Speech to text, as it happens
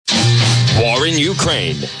in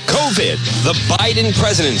Ukraine, COVID, the Biden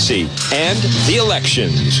presidency, and the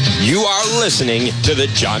elections. You are listening to The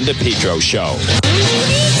John DePetro Show.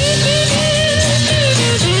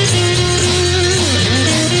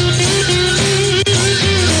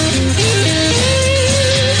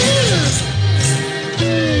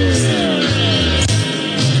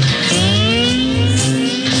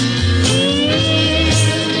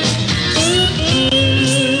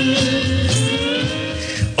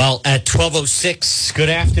 At 12:06, good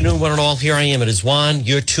afternoon, one and all. Here I am. It is Juan.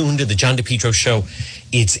 You're tuned to the John DePetro Show.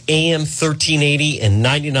 It's AM 1380 and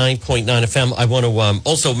 99.9 FM. I want to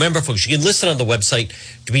also remember, folks, you can listen on the website,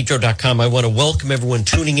 DePetro.com. I want to welcome everyone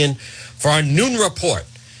tuning in for our noon report.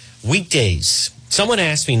 Weekdays. Someone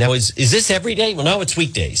asked me, now, is this every day? Well, no, it's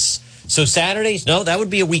weekdays. So Saturdays? No, that would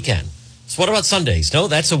be a weekend. So what about Sundays? No,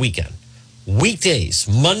 that's a weekend. Weekdays,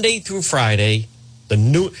 Monday through Friday.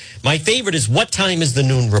 My favorite is, what time is the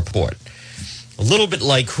noon report? A little bit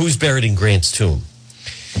like who's buried in Grant's tomb.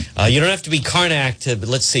 You don't have to be Karnak but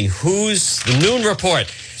let's see, who's the noon report?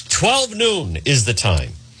 12 noon is the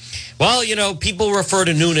time. Well, you know, people refer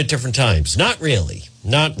to noon at different times. Not really.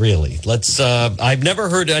 I've never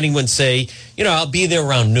heard anyone say, you know, I'll be there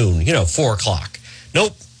around noon, 4 o'clock.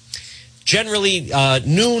 Nope. Generally,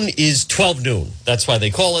 noon is 12 noon. That's why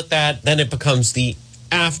they call it that. Then it becomes the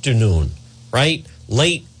afternoon, right?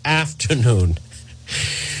 Late afternoon.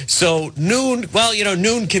 So noon, well,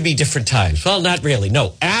 noon can be different times. Well, not really.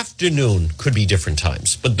 No, afternoon could be different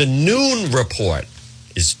times. But the noon report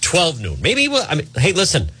is 12 noon. Maybe, hey,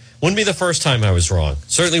 listen, wouldn't be the first time I was wrong.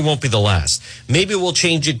 Certainly won't be the last. Maybe we'll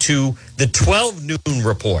change it to the 12 noon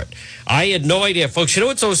report. I had no idea. Folks, you know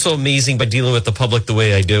what's also amazing by dealing with the public the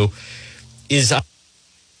way I do is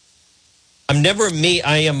I'm never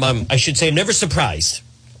surprised.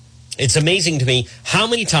 It's amazing to me how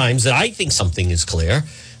many times that I think something is clear,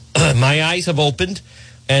 my eyes have opened,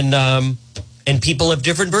 and people have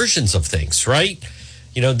different versions of things, right?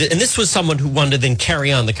 And this was someone who wanted to then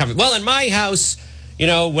carry on the conversation. Well, in my house, when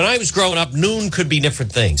I was growing up, noon could be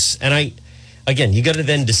different things. And you got to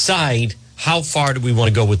then decide how far do we want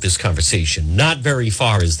to go with this conversation. Not very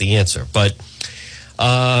far is the answer, but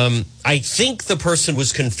I think the person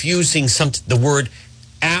was confusing the word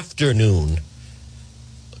afternoon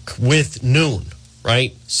with noon,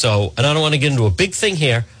 right? So, and I don't want to get into a big thing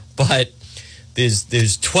here, but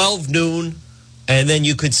there's 12 noon, and then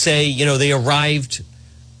you could say, they arrived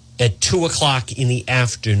at 2 o'clock in the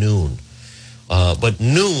afternoon. But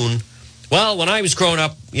noon, well, when I was growing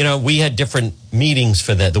up, we had different meanings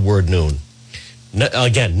for the word noon.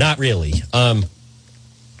 Again, not really. I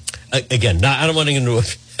don't want to get into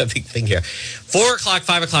a big thing here. 4 o'clock,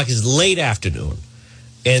 5 o'clock is late afternoon.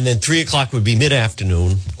 And then 3 o'clock would be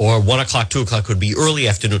mid-afternoon, or 1 o'clock, 2 o'clock would be early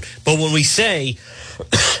afternoon. But when we say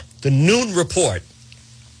the noon report,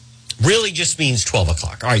 really just means 12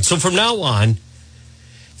 o'clock. All right, so from now on,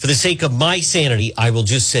 for the sake of my sanity, I will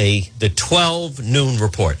just say the 12 noon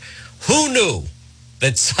report. Who knew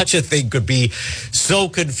that such a thing could be so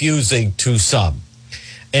confusing to some?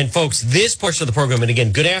 And folks, this portion of the program, and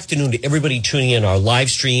again, good afternoon to everybody tuning in our live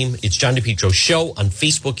stream. It's John DePetro Show on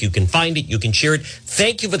Facebook. You can find it. You can share it.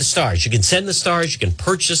 Thank you for the stars. You can send the stars. You can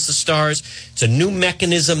purchase the stars. It's a new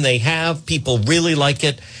mechanism they have. People really like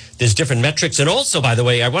it. There's different metrics. And also, by the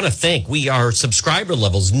way, I want to thank, our subscriber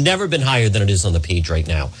levels never been higher than it is on the page right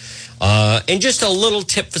now. And just a little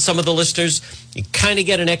tip for some of the listeners. You kind of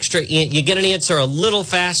get you get an answer a little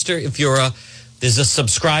faster if there's a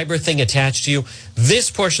subscriber thing attached to you. This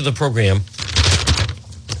portion of the program,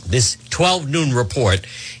 this 12 noon report,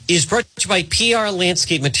 is brought to you by PR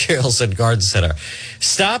Landscape Materials and Garden Center.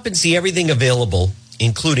 Stop and see everything available,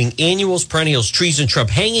 including annuals, perennials, trees, and shrub,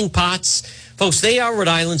 hanging pots. Folks, they are Rhode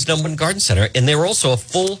Island's #1 garden center, and they're also a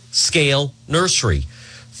full-scale nursery.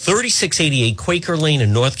 3688 Quaker Lane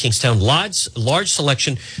in North Kingstown. Large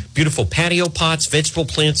selection, beautiful patio pots, vegetable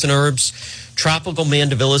plants and herbs, tropical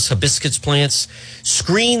mandevillas, hibiscus plants,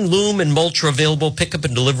 screen, loom, and mulch are available. Pickup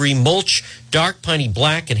and delivery. Mulch, dark piney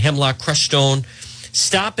black, and hemlock crushed stone.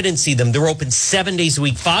 Stop it and see them. They're open 7 days a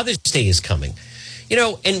week. Father's Day is coming.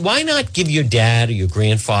 And why not give your dad or your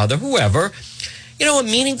grandfather, whoever, a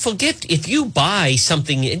meaningful gift? If you buy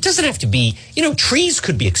something, it doesn't have to be, trees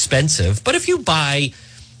could be expensive, but if you buy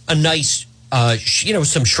a nice,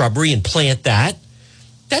 some shrubbery and plant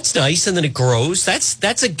that's nice, and then it grows.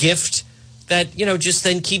 That's a gift that, just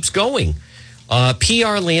then keeps going.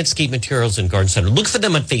 PR Landscape Materials and Garden Center. Look for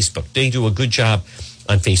them on Facebook. They do a good job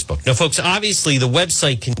on Facebook. Now, folks, obviously the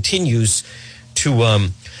website continues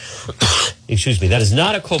to, excuse me, that is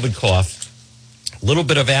not a COVID cough. A little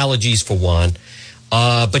bit of allergies for Juan.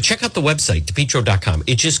 But check out the website, DePetro.com.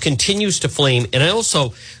 It just continues to flame. And I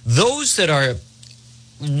also, those that are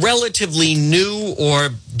relatively new or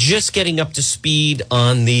just getting up to speed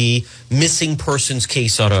on the missing persons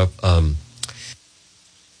case out of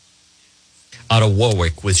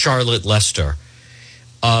Warwick with Charlotte Lester.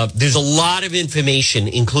 There's a lot of information,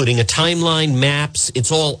 including a timeline, maps.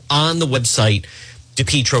 It's all on the website,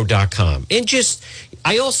 DePetro.com. And just,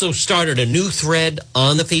 I also started a new thread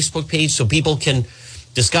on the Facebook page so people can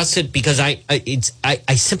discuss it, because I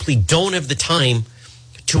simply don't have the time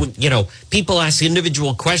to, people ask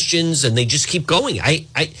individual questions and they just keep going.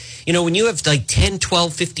 When you have like 10,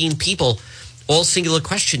 12, 15 people, all singular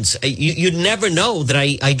questions, you'd never know that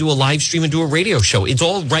I do a live stream and do a radio show. It's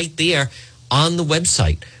all right there on the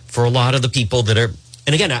website for a lot of the people that are,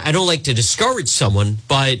 and again, I don't like to discourage someone,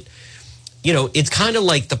 but, it's kind of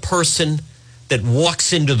like the person that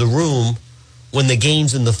walks into the room when the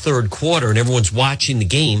game's in the third quarter and everyone's watching the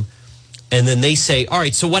game, and then they say, all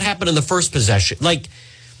right, so what happened in the first possession? Like,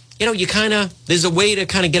 there's a way to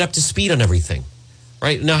kind of get up to speed on everything,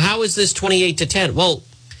 right? Now, how is this 28-10? Well,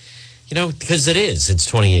 because it's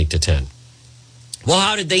 28-10. Well,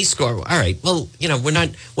 how did they score? All right. Well, we don't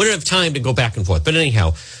have time to go back and forth. But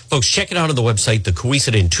anyhow, folks, check it out on the website, the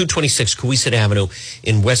Coesit Inn, 226 Coesit Avenue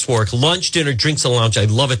in West Warwick. Lunch, dinner, drinks, and lounge. I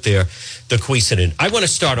love it there, the Coesit Inn. I want to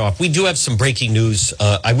start off. We do have some breaking news.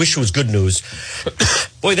 I wish it was good news.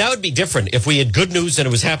 Boy, that would be different if we had good news and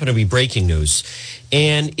it was happening to be breaking news.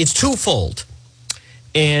 And it's twofold.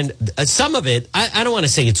 And some of it, I don't want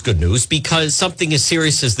to say it's good news, because something as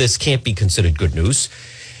serious as this can't be considered good news.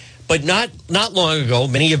 But not long ago,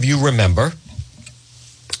 many of you remember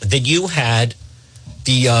that you had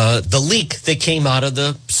the leak that came out of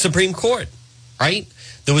the Supreme Court, right?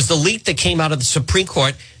 There was the leak that came out of the Supreme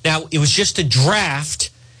Court. Now, it was just a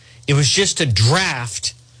draft. It was just a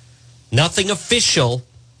draft, nothing official,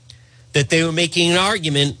 that they were making an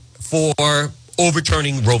argument for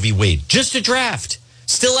overturning Roe v. Wade. Just a draft.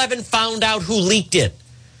 Still haven't found out who leaked it.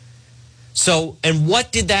 So, and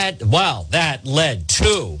what did that, well, that led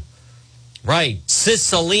to, right,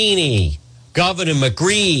 Cicilline, Governor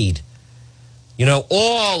McGreed,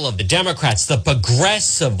 all of the Democrats, the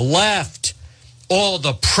progressive left, all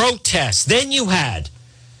the protests. Then you had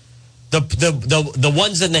the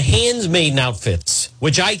ones in the handmaiden outfits,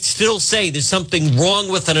 which I still say there's something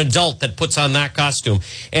wrong with an adult that puts on that costume.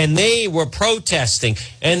 And they were protesting,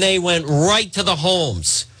 and they went right to the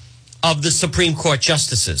homes of the Supreme Court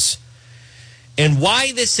justices. And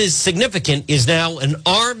why this is significant is now an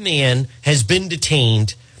armed man has been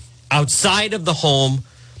detained outside of the home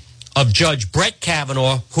of Judge Brett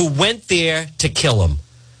Kavanaugh, who went there to kill him,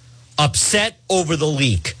 upset over the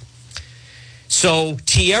leak. So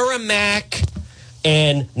Tierra Mack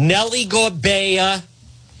and Nellie Gorbea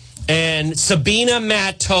and Sabina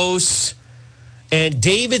Matos and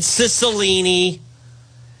David Cicilline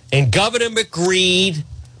and Governor McGreed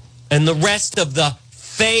and the rest of the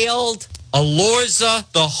failed Alorza,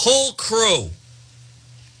 the whole crew,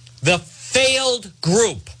 the failed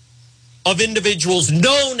group of individuals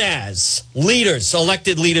known as leaders,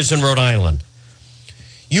 elected leaders in Rhode Island.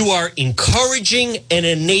 You are encouraging and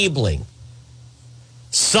enabling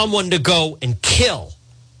someone to go and kill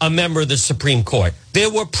a member of the Supreme Court. There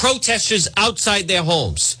were protesters outside their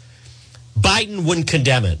homes. Biden wouldn't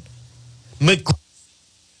condemn it.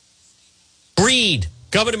 McGreed,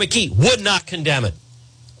 Governor McKee, would not condemn it.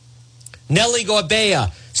 Nellie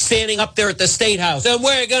Gorbea standing up there at the State House, and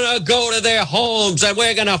we're going to go to their homes, and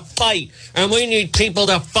we're going to fight, and we need people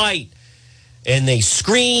to fight. And they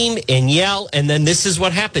scream and yell, and then this is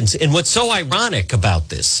what happens. And what's so ironic about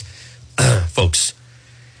this, folks,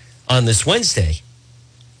 on this Wednesday,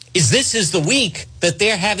 is this is the week that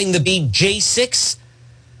they're having the BJ6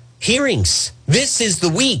 hearings. This is the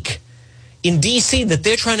week in D.C. that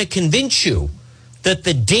they're trying to convince you that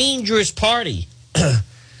the dangerous party,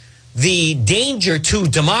 the danger to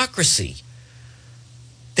democracy,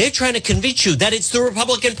 they're trying to convince you that it's the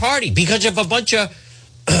Republican Party because of a bunch of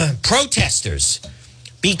protesters,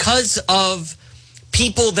 because of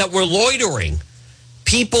people that were loitering,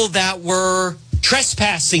 people that were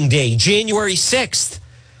trespassing day, January 6th.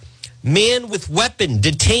 Man with weapon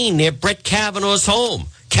detained near Brett Kavanaugh's home.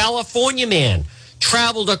 California man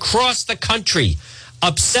traveled across the country,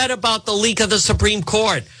 upset about the leak of the Supreme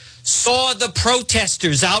Court, saw the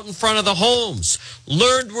protesters out in front of the homes,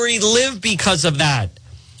 learned where he lived because of that,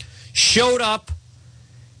 showed up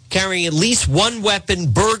carrying at least one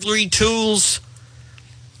weapon, burglary tools,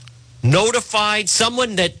 notified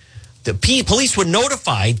someone that the police were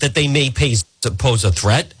notified that they may pose a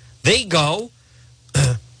threat. They go.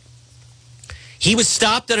 He was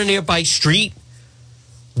stopped on a nearby street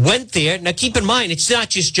went there. Now, keep in mind, it's not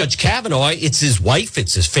just Judge Kavanaugh. It's his wife.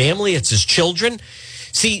 It's his family. It's his children.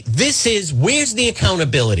 See, where's the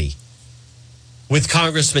accountability with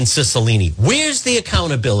Congressman Cicilline? Where's the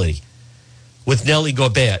accountability with Nellie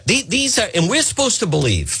Gorbea? These are, and we're supposed to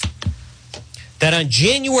believe that on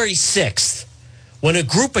January 6th, when a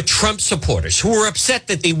group of Trump supporters who were upset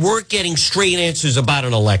that they weren't getting straight answers about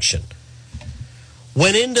an election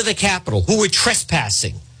went into the Capitol, who were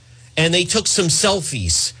trespassing, and they took some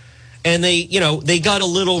selfies, and they got a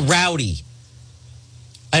little rowdy.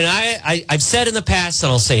 And I've said in the past,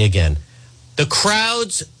 and I'll say again, the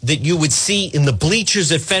crowds that you would see in the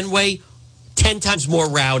bleachers at Fenway, 10 times more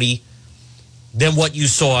rowdy than what you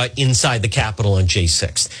saw inside the Capitol on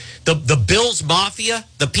J6. The Bills Mafia,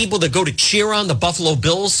 the people that go to cheer on the Buffalo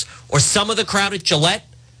Bills, or some of the crowd at Gillette,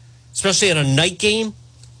 especially in a night game,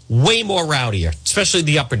 way more rowdier, especially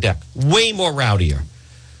the upper deck, way more rowdier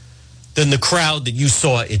than the crowd that you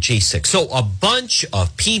saw at J6. So a bunch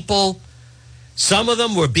of people, some of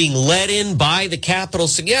them were being led in by the Capitol,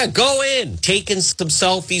 saying, yeah, go in, taking some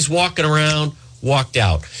selfies, walking around, walked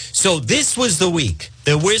out. So this was the week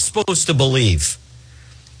that we're supposed to believe.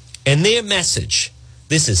 And their message,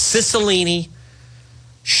 this is Cicilline,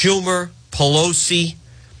 Schumer, Pelosi,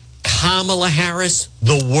 Kamala Harris,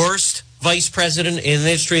 the worst vice president in the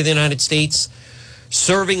history of the United States,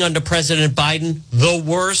 serving under President Biden, the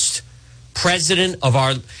worst president of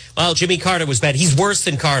well, Jimmy Carter was bad. He's worse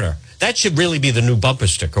than Carter. That should really be the new bumper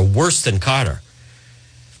sticker, worse than Carter.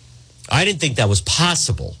 I didn't think that was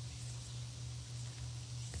possible.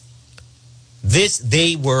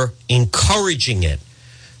 They were encouraging it.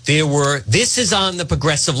 This is on the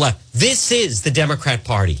progressive left. This is the Democrat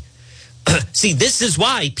Party. See, this is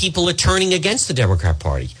why people are turning against the Democrat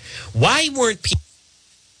Party. Why weren't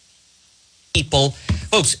people,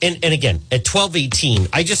 folks, and again, at 12:18,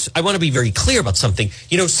 I want to be very clear about something,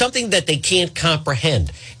 something that they can't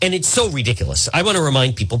comprehend. And it's so ridiculous. I want to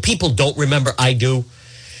remind people don't remember, I do.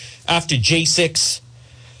 After J6,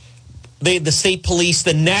 the state police,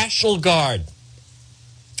 the National Guard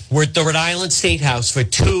were at the Rhode Island State House for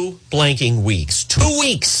 2 blanking weeks. 2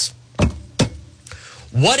 weeks.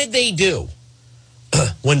 What did they do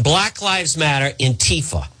when Black Lives Matter,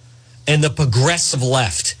 Antifa, and the progressive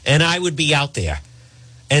left, and I would be out there,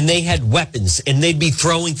 and they had weapons, and they'd be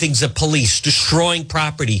throwing things at police, destroying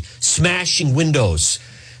property, smashing windows,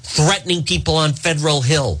 threatening people on Federal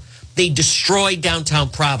Hill. They destroyed downtown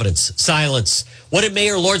Providence. Silence. What did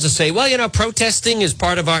Mayor Lorza say? Well, protesting is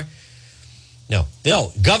part of our... No.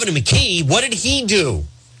 Governor McKee, what did he do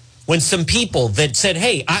when some people that said,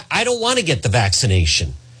 hey, I don't want to get the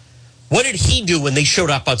vaccination? What did he do when they showed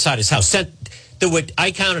up outside his house?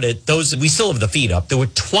 I counted it. We still have the feed up. There were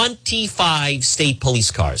 25 state police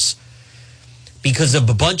cars because of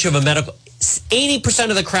a bunch of 80%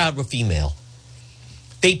 of the crowd were female.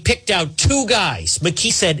 They picked out 2 guys.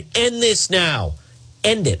 McKee said, end this now.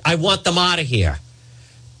 End it. I want them out of here.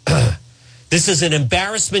 This is an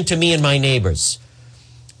embarrassment to me and my neighbors.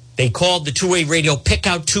 They called the 2-way radio, pick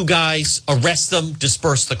out 2 guys, arrest them,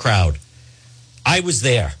 disperse the crowd. I was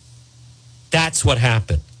there. That's what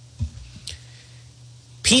happened.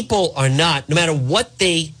 People are not, no matter what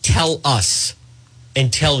they tell us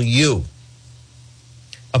and tell you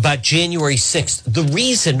about January 6th, the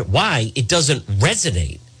reason why it doesn't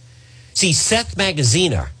resonate. See, Seth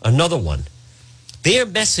Magaziner, another one, their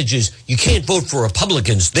message is, you can't vote for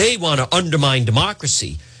Republicans. They want to undermine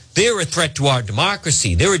democracy. They're a threat to our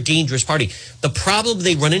democracy. They're a dangerous party. The problem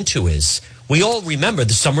they run into is, we all remember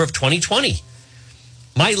the summer of 2020.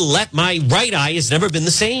 My right eye has never been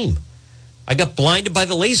the same. I got blinded by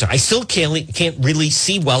the laser. I still can't really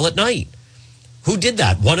see well at night. Who did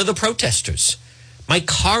that? One of the protesters. My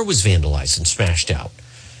car was vandalized and smashed out.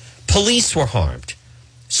 Police were harmed.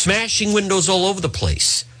 Smashing windows all over the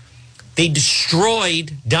place. They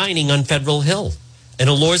destroyed dining on Federal Hill. And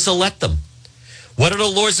Elorza let them. What did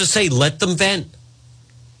Elorza say? Let them vent.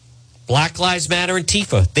 Black Lives Matter and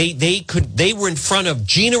Antifa. They were in front of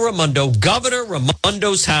Gina Raimondo, Governor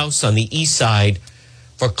Raimondo's house on the east side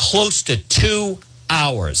for close to 2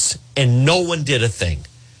 hours, and no one did a thing.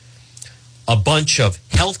 A bunch of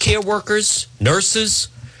healthcare workers, nurses,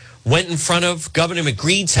 went in front of Governor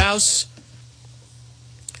McGreed's house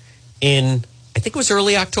in, I think it was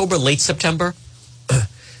early October, late September.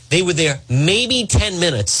 They were there maybe 10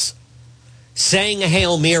 minutes, saying a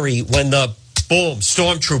Hail Mary when the, boom,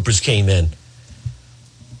 stormtroopers came in.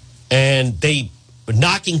 And they were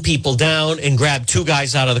knocking people down and grabbed 2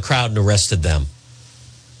 guys out of the crowd and arrested them.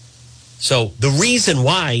 So the reason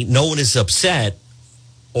why no one is upset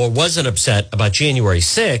or wasn't upset about January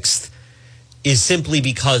 6th is simply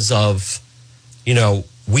because of,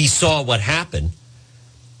 we saw what happened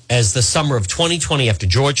as the summer of 2020 after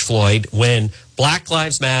George Floyd, when Black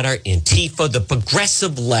Lives Matter, Antifa, the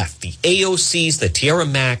progressive left, the AOCs, the Tierra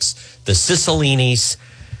Max, the Cicilinis,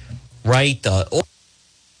 right?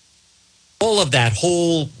 All of that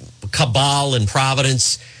whole cabal in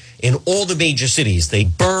Providence, in all the major cities. They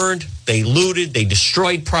burned, they looted, they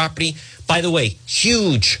destroyed property. By the way,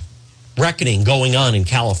 huge reckoning going on in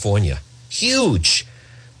California. Huge.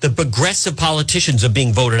 The progressive politicians are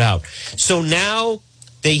being voted out. So now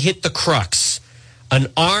they hit the crux. An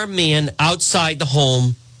armed man outside the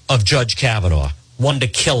home of Judge Kavanaugh wanted to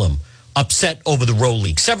kill him, upset over the roll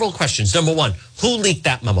leak. Several questions. Number one, who leaked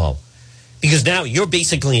that memo? Because now you're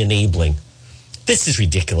basically enabling. This is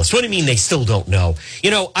ridiculous. What do you mean they still don't know?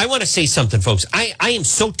 You know, I want to say something, folks. I am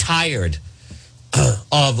so tired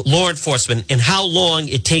of law enforcement and how long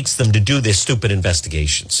it takes them to do their stupid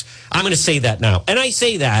investigations. I'm going to say that now. And I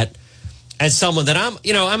say that as someone that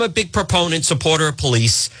I'm a big proponent, supporter of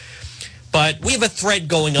police. But we have a thread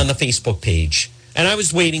going on the Facebook page, and I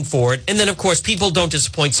was waiting for it. And then, of course, people don't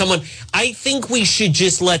disappoint. I think we should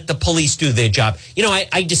just let the police do their job. You know,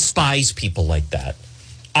 I despise people like that.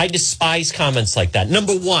 I despise comments like that.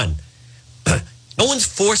 Number one, no one's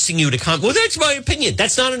forcing you to comment. Well, that's my opinion.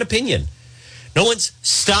 That's not an opinion. No one's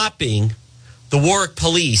stopping the Warwick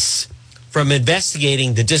police from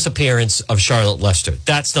investigating the disappearance of Charlotte Lester.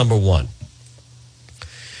 That's number one.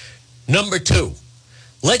 Number two,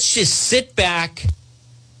 let's just sit back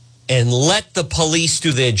and let the police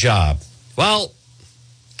do their job. Well,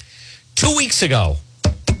 2 weeks ago,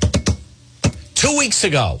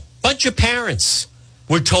 bunch of parents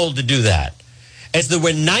were told to do that, as there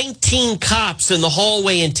were 19 cops in the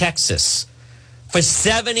hallway in Texas for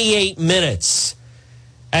 78 minutes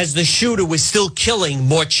as the shooter was still killing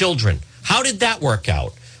more children. How did that work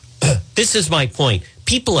out? This is my point.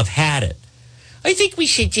 People have had it. I think we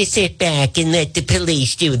should just sit back and let the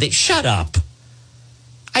police do that. Shut up.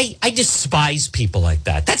 I despise people like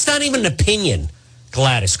that. That's not even an opinion,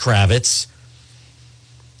 Gladys Kravitz.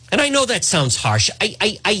 And I know that sounds harsh.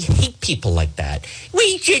 I hate people like that.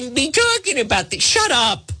 We shouldn't be talking about this. Shut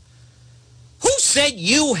up. Who said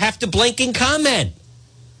you have to blink and comment?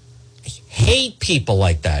 I hate people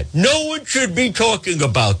like that. No one should be talking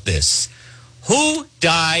about this. Who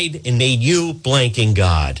died and made you blanking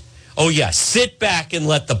God? Oh, yeah, sit back and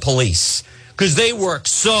let the police, because they work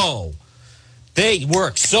so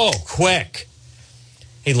quick.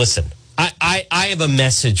 Hey, listen, I have a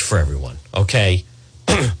message for everyone, okay?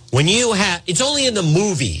 It's only in the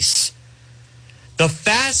movies. The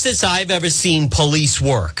fastest I've ever seen police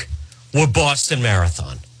work were Boston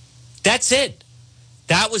Marathon. That's it.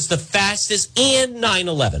 That was the fastest, and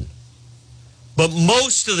 9/11. But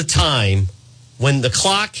most of the time, when the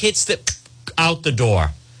clock hits out the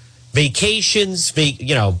door, vacations,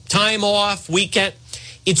 time off, weekend,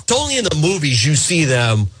 it's only in the movies you see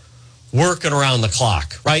them working around the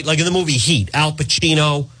clock, right? Like in the movie Heat, Al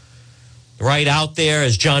Pacino, right out there,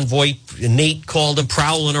 as John Voight, Nate called him,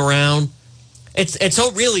 prowling around. It's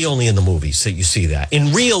really only in the movies that you see that.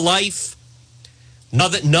 In real life,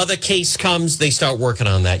 another case comes, they start working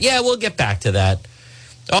on that. Yeah, we'll get back to that.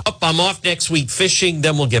 Oh, I'm off next week fishing,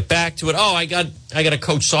 then we'll get back to it. Oh, I got to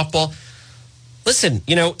coach softball. Listen,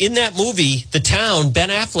 in that movie, The Town, Ben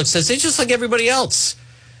Affleck says it's just like everybody else.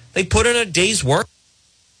 They put in a day's work,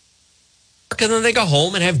 and then they go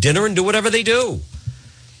home and have dinner and do whatever they do.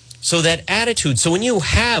 So that attitude. So when you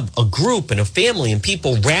have a group and a family and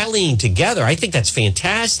people rallying together, I think that's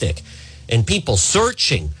fantastic. And people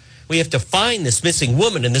searching. We have to find this missing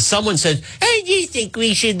woman. And then someone says, hey, do you think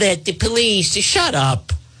we should let the police? Shut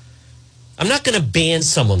up. I'm not going to ban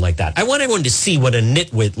someone like that. I want everyone to see what a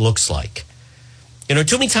nitwit looks like.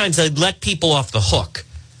 Too many times I let people off the hook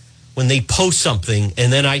when they post something,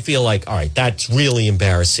 and then I feel like, all right, that's really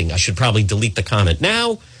embarrassing. I should probably delete the comment.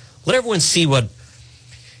 Now, let everyone see what,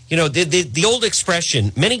 the old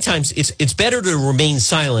expression, many times it's better to remain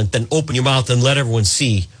silent than open your mouth and let everyone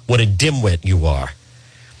see what a dimwit you are.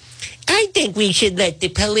 I think we should let the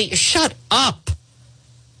police... Shut up.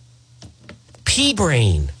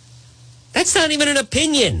 Pea-brain. That's not even an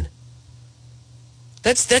opinion.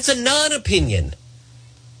 That's a non-opinion.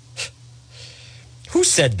 Who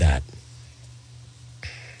said that?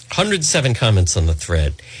 107 comments on the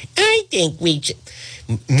thread. I think we should...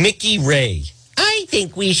 Mickey Ray. I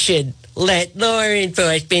think we should let law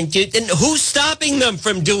enforcement do... And who's stopping them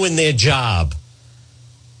from doing their job?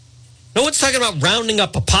 No one's talking about rounding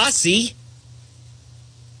up a posse.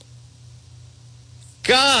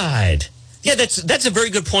 God. Yeah, that's a very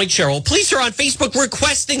good point, Cheryl. Police are on Facebook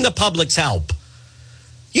requesting the public's help.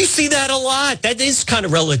 You see that a lot. That is kind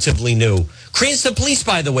of relatively new. Cranston Police,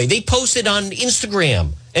 by the way, they posted on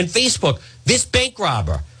Instagram and Facebook, this bank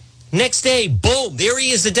robber. Next day, boom, there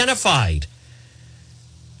he is identified.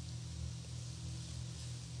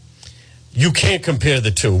 You can't compare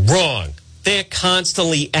the two. Wrong. They're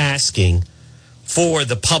constantly asking for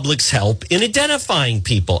the public's help in identifying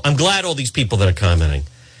people. I'm glad all these people that are commenting.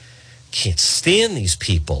 Can't stand these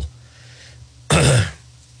people.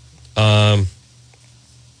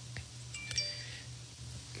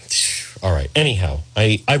 All right. Anyhow,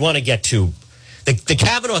 I want to get to the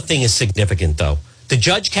Kavanaugh thing is significant, though. The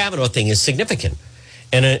Judge Kavanaugh thing is significant.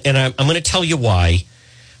 And I'm going to tell you why.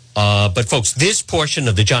 But, folks, this portion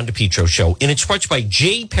of the John DePetro Show, and it's brought to you by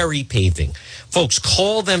J. Perry Paving. Folks,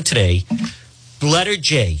 call them today. Letter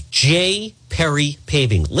J. J. Perry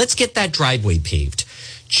Paving. Let's get that driveway paved.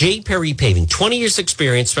 J. Perry Paving, 20 years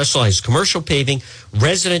experience, specialized commercial paving,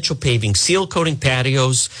 residential paving, seal coating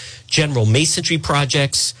patios, general masonry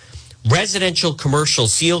projects, residential, commercial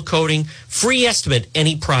seal coating, free estimate,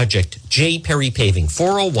 any project. J. Perry Paving,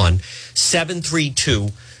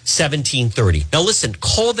 401-732-1730. Now listen,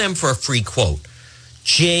 call them for a free quote.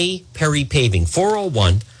 J. Perry Paving,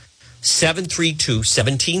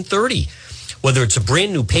 401-732-1730. Whether it's a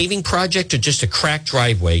brand new paving project or just a cracked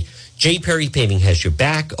driveway, J. Perry Paving has your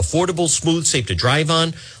back. Affordable, smooth, safe to drive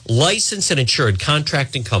on. Licensed and insured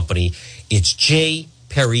contracting company. It's J.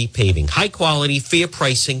 Perry Paving. High quality, fair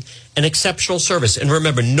pricing, and exceptional service. And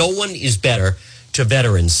remember, no one is better to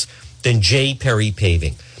veterans than J. Perry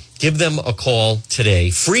Paving. Give them a call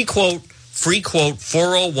today. Free quote,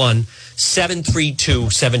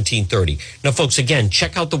 401-732-1730. Now, folks, again,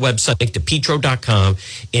 check out the website, DePetro.com,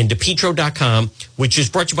 and DePetro.com, which is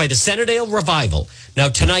brought to you by the Centerdale Revival. Now,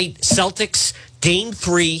 tonight, Celtics, Game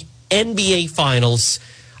 3, NBA Finals,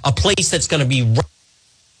 a place that's going to be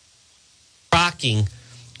rocking.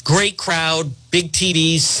 Great crowd, big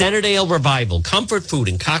TVs, Centerdale Revival, comfort food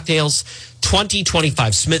and cocktails,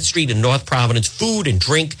 2025 Smith Street in North Providence, food and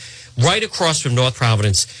drink right across from North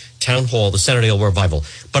Providence Town Hall, the Centerdale Revival.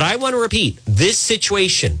 But I want to repeat, this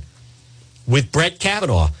situation with Brett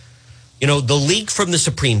Kavanaugh, you know, the leak from the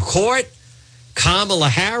Supreme Court, Kamala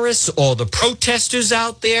Harris, all the protesters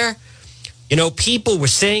out there, you know, people were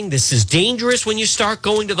saying this is dangerous when you start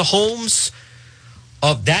going to the homes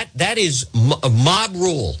of that is mob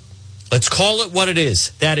rule. Let's call it what it is.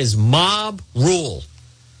 That is mob rule.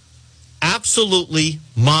 Absolutely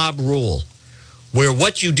mob rule. Where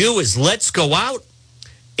what you do is let's go out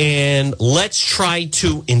and let's try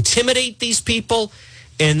to intimidate these people,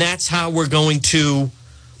 and that's how we're going to,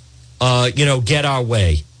 get our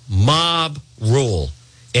way. Mob rule.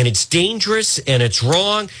 And it's dangerous and it's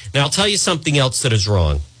wrong. Now, I'll tell you something else that is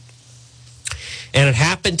wrong. And it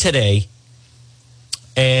happened today.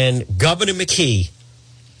 And Governor McKee,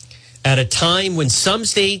 at a time when some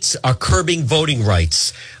states are curbing voting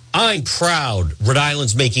rights, I'm proud Rhode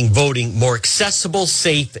Island's making voting more accessible,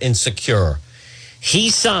 safe, and secure. He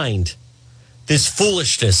signed this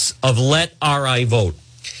foolishness of let RI vote.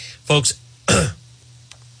 Folks,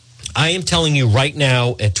 I am telling you right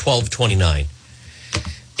now at 12:29,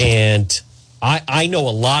 and I know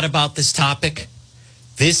a lot about this topic.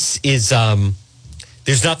 This is,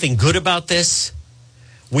 there's nothing good about this.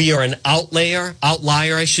 We are an outlier,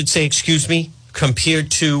 I should say,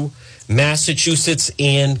 compared to Massachusetts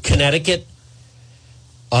and Connecticut.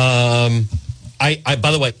 By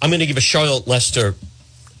the way, I'm going to give a Charlotte Lester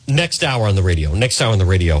next hour on the radio.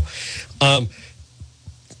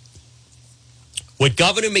 What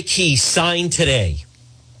Governor McKee signed today,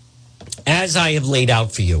 as I have laid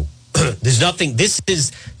out for you, there's nothing. This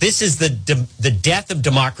is the death of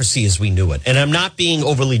democracy as we knew it, and I'm not being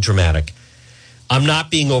overly dramatic.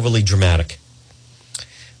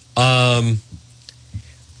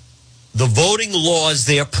 The voting laws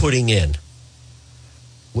they're putting in,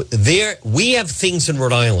 we have things in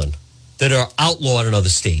Rhode Island that are outlawed in other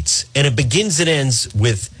states, and it begins and ends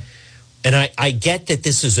with. And I get that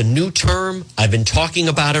this is a new term. I've been talking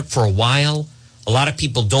about it for a while. A lot of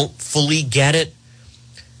people don't fully get it.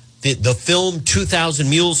 The film 2,000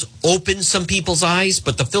 Mules opened some people's eyes,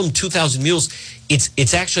 but the film 2,000 Mules,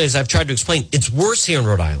 it's actually, as I've tried to explain, it's worse here in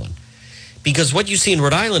Rhode Island. Because what you see in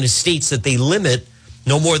Rhode Island is states that they limit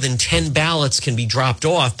no more than 10 ballots can be dropped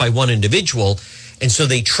off by one individual. And so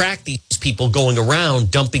they track these people going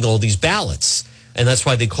around dumping all these ballots. And that's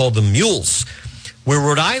why they call them mules. Where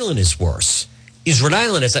Rhode Island is worse is Rhode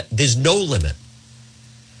Island there's no limit.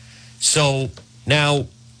 So now,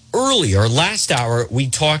 earlier, last hour, we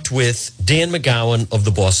talked with Dan McGowan of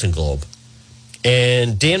the Boston Globe.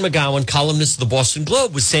 And Dan McGowan, columnist of the Boston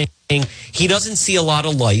Globe, was saying he doesn't see a lot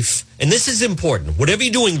of life. And this is important. Whatever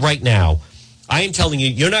you're doing right now, I am telling you,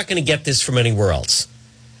 you're not going to get this from anywhere else.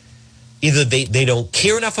 Either they don't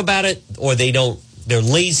care enough about it, or they're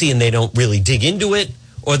lazy and they don't really dig into it,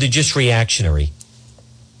 or they're just reactionary.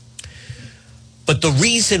 But the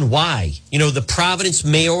reason why, the Providence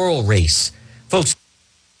mayoral race, folks,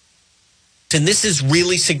 and this is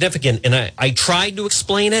really significant, and I tried to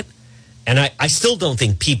explain it, and I still don't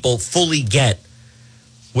think people fully get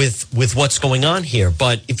with what's going on here.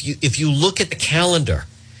 But if you look at the calendar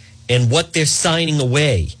and what they're signing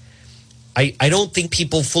away, I don't think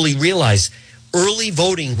people fully realize early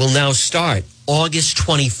voting will now start August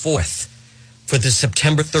 24th for the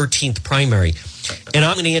September 13th primary. And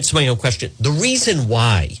I'm going to answer my own question. The reason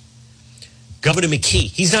why Governor McKee,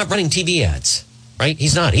 he's not running TV ads, right?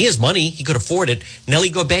 He's not. He has money. He could afford it. Nellie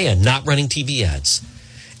Gorbea, not running TV ads.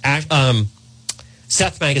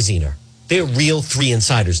 Seth Magaziner, they're real 3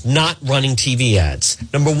 insiders, not running TV ads.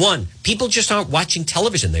 Number one, people just aren't watching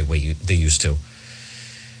television the way they used to.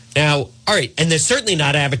 Now, all right, and they're certainly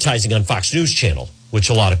not advertising on Fox News Channel, which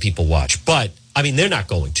a lot of people watch. But, they're not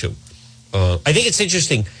going to. I think it's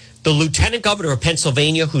interesting. The lieutenant governor of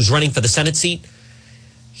Pennsylvania, who's running for the Senate seat,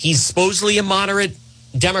 he's supposedly a moderate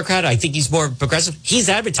Democrat. I think he's more progressive. He's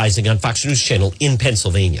advertising on Fox News Channel in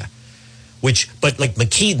Pennsylvania, but like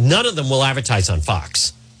McKee, none of them will advertise on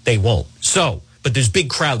Fox. They won't. But there's big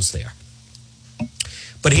crowds there.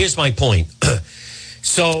 But here's my point.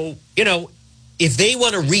 So, if they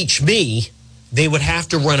want to reach me, they would have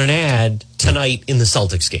to run an ad tonight in the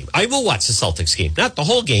Celtics game. I will watch the Celtics game, not the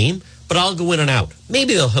whole game, but I'll go in and out.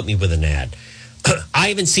 Maybe they'll help me with an ad. I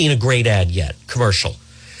haven't seen a great ad yet, commercial.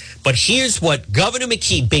 But here's what Governor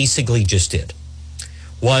McKee basically just did.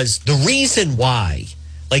 Was the reason why,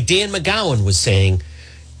 like Dan McGowan was saying,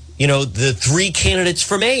 the 3 candidates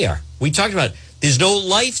for mayor. We talked about, there's no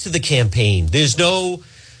life to the campaign. There's no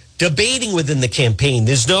debating within the campaign.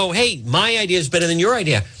 There's no, hey, my idea is better than your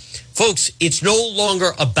idea. Folks, it's no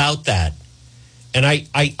longer about that. And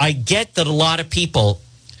I get that a lot of people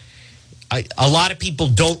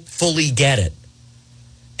don't fully get it.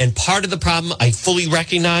 And part of the problem I fully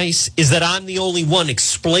recognize is that I'm the only one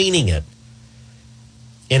explaining it.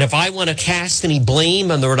 And if I want to cast any blame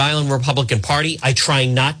on the Rhode Island Republican Party, I try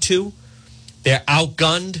not to. They're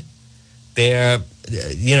outgunned. They're,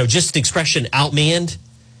 just the expression outmanned.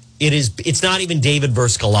 It's not even David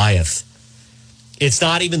versus Goliath. It's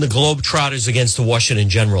not even the Globetrotters against the Washington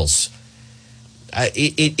Generals.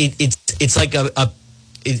 It's like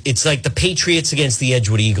it's like the Patriots against the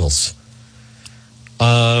Edgewood Eagles.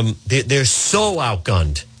 They're so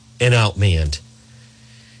outgunned and outmanned.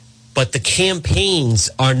 But the campaigns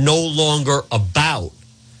are no longer about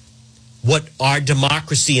what our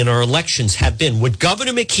democracy and our elections have been. What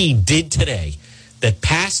Governor McKee did today, that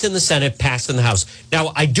passed in the Senate, passed in the House.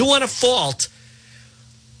 Now, I do want to fault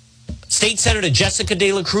State Senator Jessica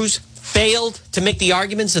De La Cruz, failed to make the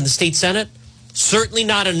arguments in the State Senate. Certainly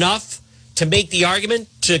not enough to make the argument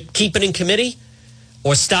to keep it in committee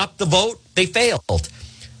or stop the vote. They failed.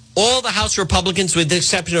 All the House Republicans, with the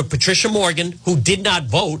exception of Patricia Morgan, who did not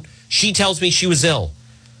vote, she tells me she was ill.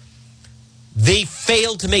 They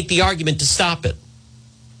failed to make the argument to stop it.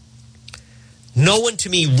 No one to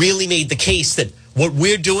me really made the case that what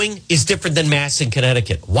we're doing is different than Mass in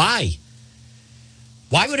Connecticut. Why?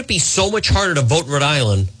 Why would it be so much harder to vote in Rhode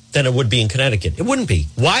Island than it would be in Connecticut? It wouldn't be.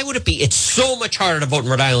 Why would it be? It's so much harder to vote in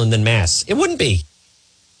Rhode Island than Mass. It wouldn't be.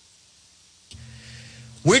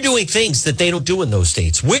 We're doing things that they don't do in those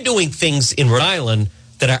states. We're doing things in Rhode Island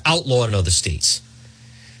that are outlawed in other states.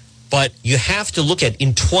 But you have to look at,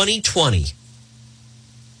 in 2020,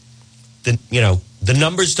 the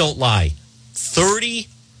numbers don't lie.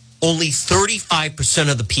 Only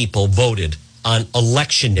 35% of the people voted on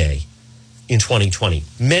Election Day in 2020.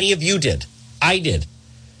 Many of you did. I did.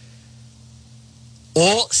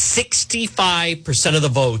 All 65% of the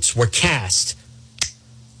votes were cast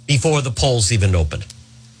before the polls even opened.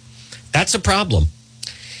 That's a problem,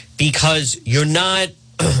 because you're not,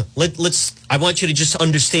 I want you to just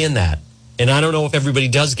understand that. And I don't know if everybody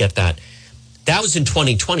does get that. That was in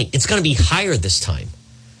 2020. It's going to be higher this time.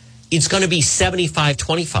 It's going to be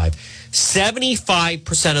 75-25.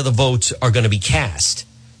 75% of the votes are going to be cast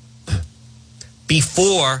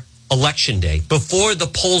before Election Day, before the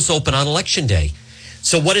polls open on Election Day.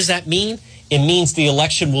 So what does that mean? It means the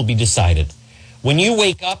election will be decided. When you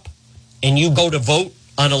wake up and you go to vote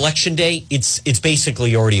on Election Day, it's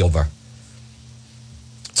basically already over.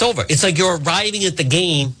 It's over. It's like you're arriving at the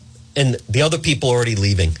game and the other people are already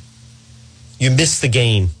leaving. You missed the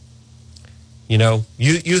game.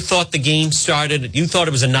 You thought the game started, you thought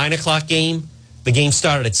it was a 9 o'clock game. The game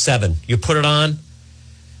started at 7. You put it on,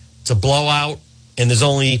 it's a blowout, and there's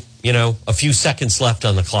only a few seconds left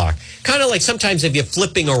on the clock. Kind of like sometimes if you're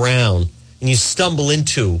flipping around and you stumble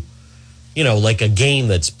into, like a game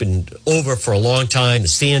that's been over for a long time, the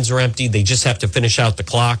stands are empty, they just have to finish out the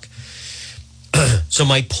clock. So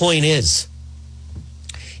my point is,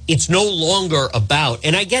 it's no longer about,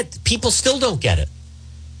 and I get, people still don't get it.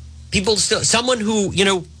 Someone who,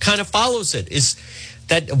 kind of follows it is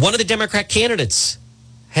that one of the Democrat candidates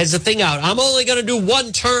has a thing out. I'm only going to do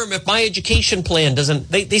one term if my education plan doesn't,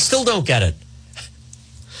 they still don't get it.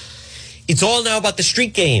 It's all now about the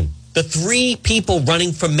street game. The 3 people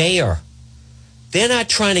running for mayor, they're not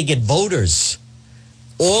trying to get voters.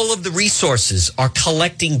 All of the resources are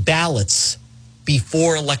collecting ballots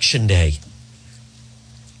before Election Day.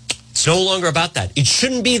 It's no longer about that. It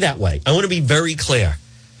shouldn't be that way. I want to be very clear.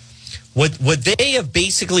 What they have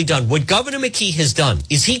basically done, what Governor McKee has done,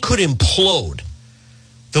 is he could implode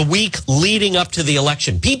the week leading up to the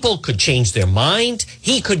election. People could change their mind.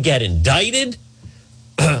 He could get indicted.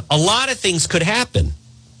 A lot of things could happen.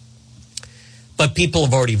 But people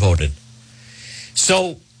have already voted.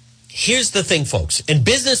 So here's the thing, folks, and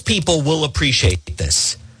business people will appreciate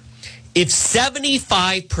this. If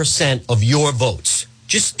 75% of your votes,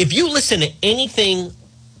 if you listen to anything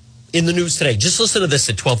in the news today, just listen to this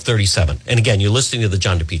at 12:37. And again, you're listening to the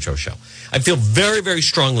John DePetro Show. I feel very, very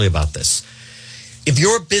strongly about this. If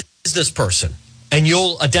you're a business person, and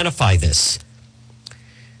you'll identify this,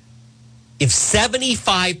 if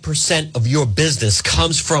 75% of your business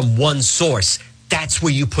comes from one source, that's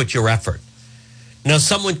where you put your effort. Now,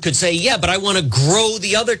 someone could say, yeah, but I want to grow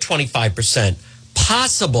the other 25%.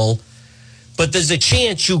 Possible, but there's a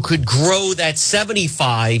chance you could grow that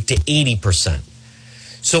 75 to 80%.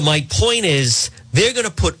 So my point is, they're going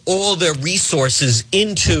to put all their resources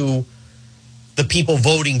into the people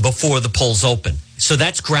voting before the polls open. So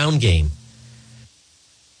that's ground game.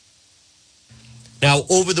 Now,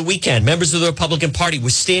 over the weekend, members of the Republican Party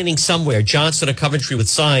were standing somewhere, Johnson or Coventry, with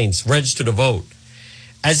signs, register to vote.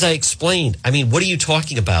 As I explained, what are you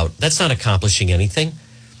talking about? That's not accomplishing anything.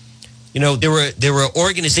 There were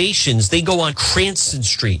organizations, they go on Cranston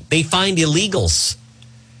Street. They find illegals.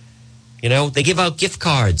 They give out gift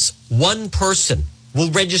cards. One person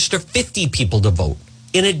will register 50 people to vote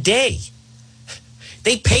in a day.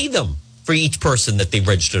 They pay them for each person that they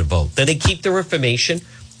register to vote. Then they keep their information,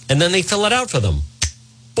 and then they fill it out for them.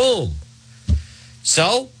 Boom.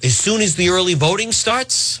 So, as soon as the early voting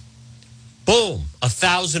starts, boom,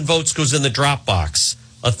 1,000 votes goes in the drop box.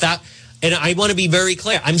 And I want to be very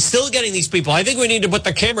clear. I'm still getting these people. I think we need to put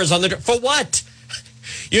the cameras on for what?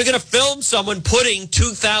 You're going to film someone putting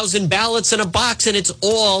 2,000 ballots in a box, and it's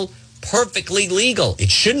all perfectly legal. It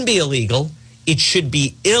shouldn't be illegal. It should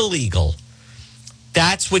be illegal.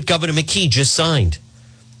 That's what Governor McKee just signed.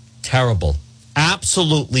 Terrible.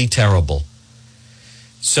 Absolutely terrible.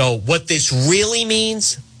 So what this really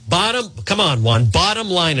means, come on, Juan, bottom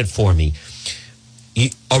line it for me.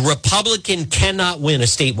 A Republican cannot win a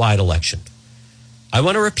statewide election. I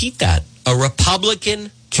want to repeat that. A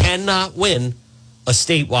Republican cannot win a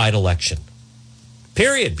statewide election.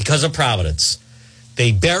 Period. Because of Providence.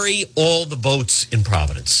 They bury all the votes in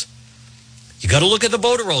Providence. You got to look at the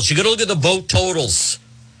voter rolls. You got to look at the vote totals.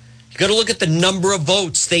 You got to look at the number of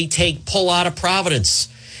votes they pull out of Providence.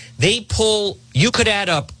 You could add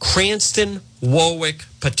up Cranston, Warwick,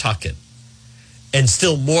 Pawtucket, and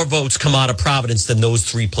still more votes come out of Providence than those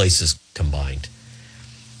 3 places combined.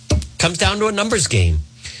 Comes down to a numbers game.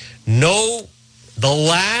 No, the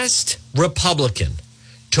last Republican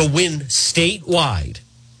to win statewide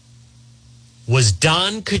was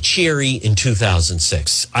Don Kachiri in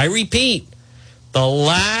 2006. I repeat, the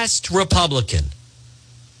last Republican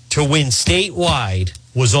to win statewide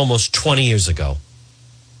was almost 20 years ago.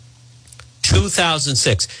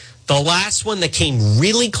 2006. The last one that came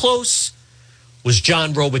really close was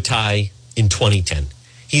John Robitaille in 2010.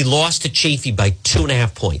 He lost to Chafee by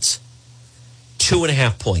 2.5 points.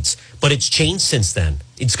 2.5 points. But it's changed since then.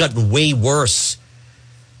 It's gotten way worse.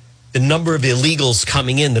 The number of illegals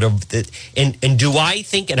coming in and do I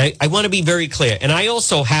think, and I want to be very clear, and I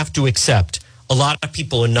also have to accept a lot of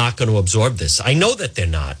people are not going to absorb this. I know that they're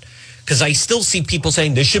not, because I still see people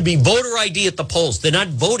saying there should be voter ID at the polls. They're not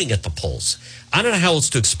voting at the polls. I don't know how else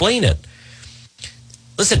to explain it.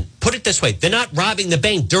 Listen, put it this way. They're not robbing the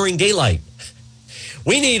bank during daylight.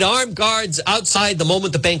 We need armed guards outside the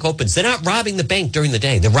moment the bank opens. They're not robbing the bank during the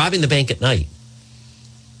day. They're robbing the bank at night.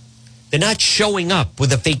 They're not showing up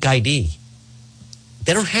with a fake ID.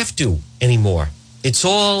 They don't have to anymore. It's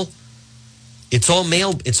all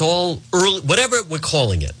mail. It's all early, whatever we're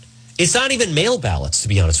calling it. It's not even mail ballots, to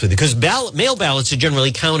be honest with you, because mail ballots are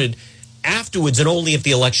generally counted afterwards and only if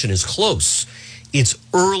the election is close. it's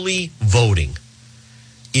early voting.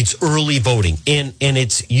 It's early voting, and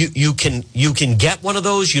it's you can get one of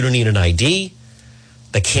those. You don't need an ID.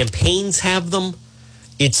 The campaigns have them.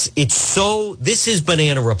 It's so. This is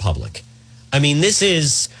Banana Republic. I mean, this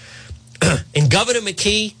is. And Governor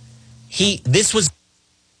McKee, this was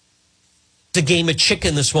a game of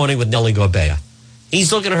chicken this morning with Nellie Gorbea.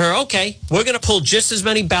 He's looking at her. Okay, we're going to pull just as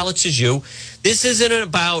many ballots as you. This isn't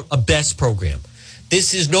about a best program.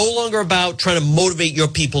 This is no longer about trying to motivate your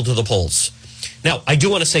people to the polls. Now, I do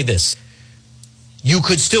want to say this. You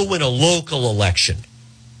could still win a local election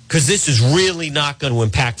because this is really not going to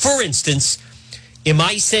impact. For instance, am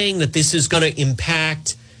I saying that this is going to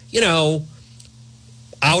impact,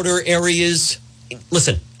 outer areas?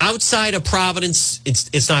 Listen, outside of Providence,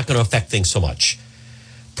 it's not going to affect things so much.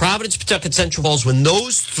 Providence, Pawtucket, Central Falls, when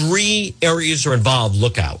those three areas are involved,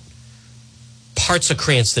 look out. Parts of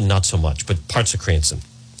Cranston, not so much, but parts of Cranston.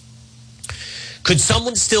 Could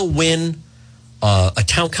someone still win a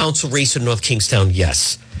town council race in North Kingstown?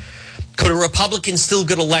 Yes. Could a Republican still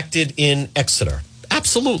get elected in Exeter?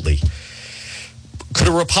 Absolutely. Could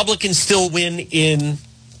a Republican still win in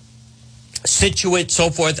Scituate, so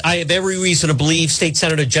forth? I have every reason to believe State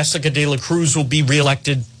Senator Jessica De La Cruz will be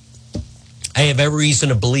reelected. I have every reason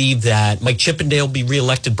to believe that Mike Chippendale will be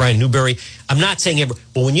reelected, Brian Newberry. I'm not saying ever,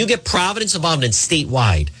 but when you get Providence involved in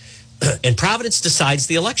statewide, and Providence decides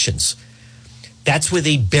the elections, that's where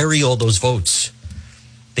they bury all those votes.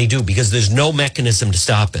 They do, because there's no mechanism to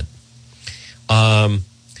stop it.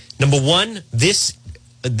 Number one, this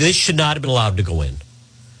should not have been allowed to go in,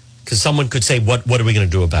 because someone could say, what are we going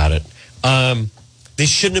to do about it? This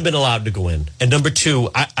shouldn't have been allowed to go in. And number two,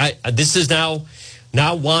 this is now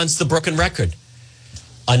wants the broken record.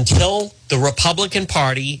 Until the Republican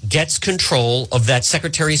Party gets control of that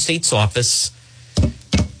Secretary of State's office,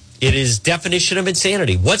 it is definition of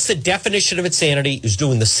insanity. What's the definition of insanity? Is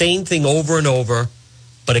doing the same thing over and over,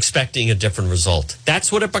 but expecting a different result.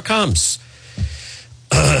 That's what it becomes.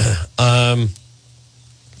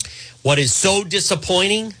 What is so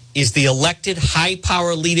disappointing is the elected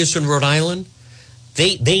high-power leaders in Rhode Island.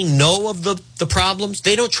 They know of the problems.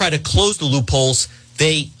 They don't try to close the loopholes.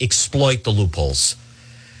 They exploit the loopholes.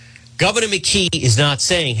 Governor McKee is not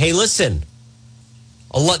saying, hey, listen,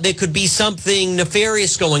 there could be something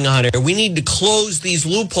nefarious going on here. We need to close these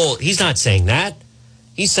loopholes. He's not saying that.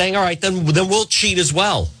 He's saying, all right, then we'll cheat as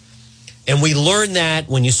well. And we learned that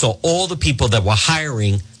when you saw all the people that were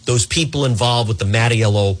hiring those people involved with the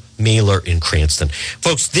Mattiello mailer in Cranston.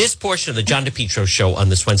 Folks, this portion of the John DePetro show on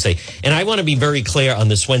this Wednesday, and I want to be very clear on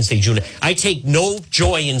this Wednesday, June, I take no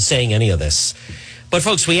joy in saying any of this. But,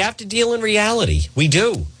 folks, we have to deal in reality. We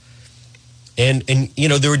do. And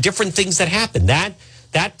there are different things that happen. That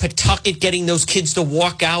Pawtucket getting those kids to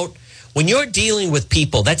walk out, when you're dealing with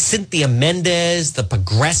people, that's Cynthia Mendez, the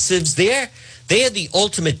progressives, they are the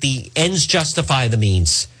ultimate, the ends justify the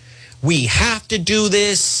means. We have to do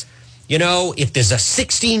this. If there's a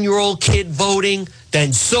 16-year-old kid voting,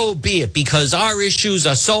 then so be it, because our issues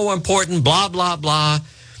are so important, blah, blah, blah.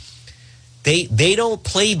 They don't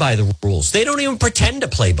play by the rules. They don't even pretend to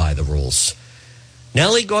play by the rules.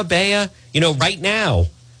 Nellie Gorbea, right now,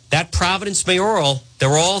 that Providence mayoral,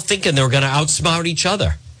 they're all thinking they're going to outsmart each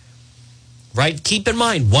other. Right? Keep in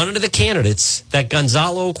mind, one of the candidates, that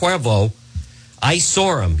Gonzalo Cuervo, I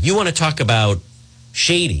saw him. You want to talk about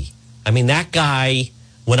shady. I mean, that guy,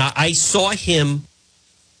 when I saw him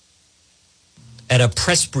at a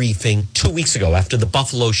press briefing 2 weeks ago after the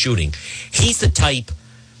Buffalo shooting, he's the type,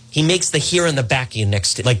 he makes the hair on the back of your neck,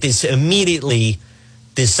 like this immediately,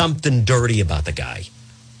 there's something dirty about the guy.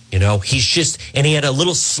 He's just, and he had a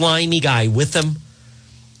little slimy guy with him.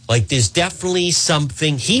 Like there's definitely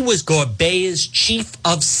something. He was Gorbea's chief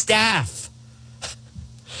of staff.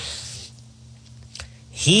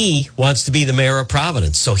 He wants to be the mayor of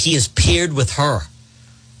Providence, so he is paired with her.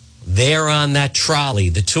 They're on that trolley,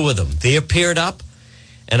 the two of them. They're paired up,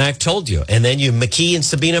 and I've told you. And then you McKee and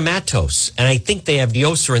Sabina Matos, and I think they have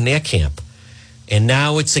Diosa in their camp. And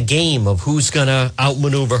now it's a game of who's going to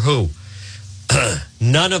outmaneuver who.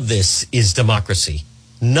 None of this is democracy.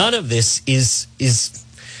 None of this is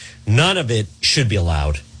none of it should be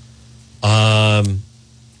allowed. And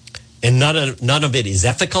none of it is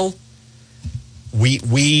ethical.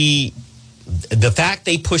 The fact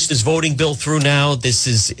they pushed this voting bill through now,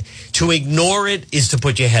 to ignore it is to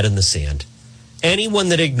put your head in the sand. Anyone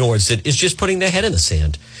that ignores it is just putting their head in the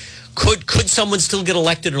sand. Could someone still get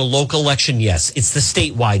elected in a local election? Yes. It's the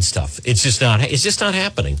statewide stuff. It's just not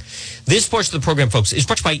happening. This portion of the program, folks, is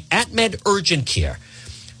brought to you by AtMed Urgent Care.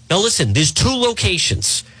 Now listen, there's two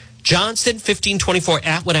locations. Johnston, 1524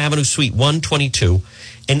 Atwood Avenue, Suite 122.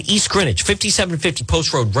 And East Greenwich, 5750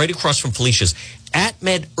 Post Road, right across from Felicia's.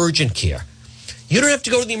 AtMed Urgent Care. You don't have to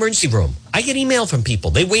go to the emergency room. I get email from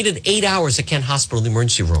people. They waited 8 hours at Kent Hospital in the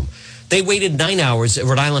emergency room. They waited 9 hours at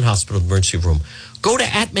Rhode Island Hospital in the emergency room. Go to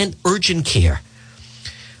AtMed Urgent Care.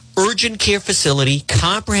 Urgent care facility,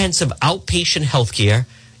 comprehensive outpatient health care,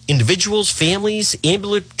 individuals, families,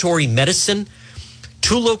 ambulatory medicine,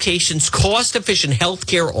 2 locations, cost-efficient health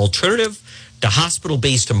care alternative to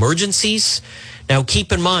hospital-based emergencies. Now,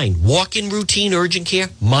 keep in mind, walk-in routine urgent care,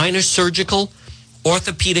 minor surgical,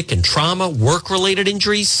 orthopedic and trauma, work-related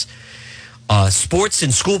injuries, sports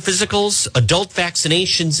and school physicals, adult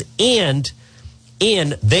vaccinations, and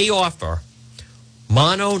they offer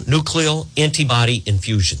mononuclear antibody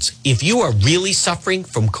infusions. If you are really suffering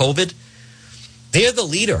from COVID, they're the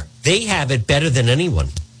leader. They have it better than anyone.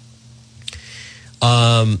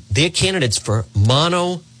 They're candidates for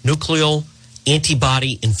mononuclear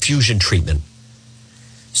antibody infusion treatment.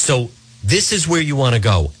 So this is where you want to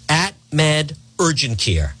go. AtMed Urgent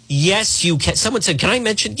Care. Yes, you can. Someone said, can I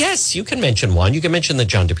mention? Yes, you can mention one. You can mention the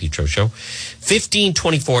John DePetro Show.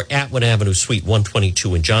 1524 Atwood Avenue, Suite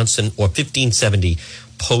 122 in Johnston, or 1570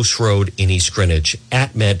 Post Road in East Greenwich.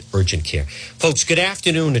 AtMed Urgent Care. Folks, good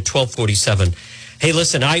afternoon at 1247. Hey,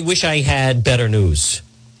 listen, I wish I had better news.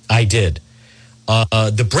 I did.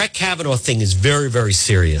 The Brett Kavanaugh thing is very, very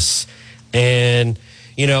serious. And,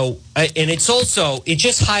 you know, and it's also, it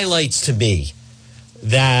just highlights to me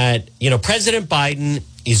that, you know, President Biden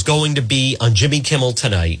is going to be on Jimmy Kimmel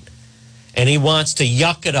tonight, and he wants to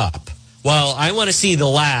yuck it up. Well, I want to see the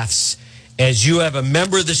laughs as you have a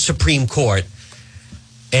member of the Supreme Court,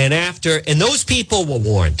 and those people were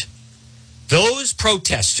warned. Those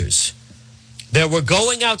protesters that were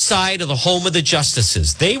going outside of the home of the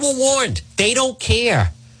justices, they were warned. They don't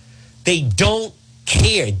care. They don't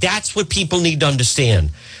care. That's what people need to understand.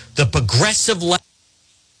 The progressive left,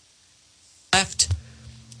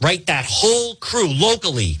 right, that whole crew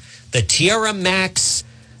locally, the Tierra Max,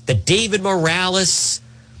 the David Morales,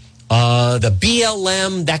 the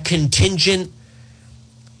BLM, that contingent,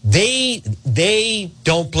 they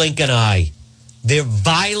don't blink an eye. They're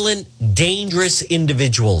violent, dangerous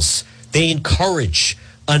individuals. They encourage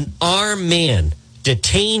an armed man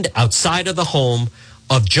detained outside of the home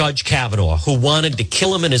of Judge Kavanaugh, who wanted to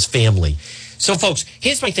kill him and his family. So, folks,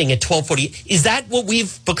 here's my thing at 1240. Is that what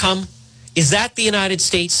we've become? Is that the United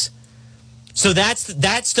States? So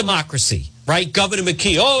that's democracy, right? Governor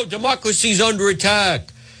McKee, oh, democracy's under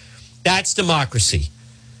attack. That's democracy.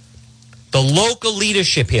 The local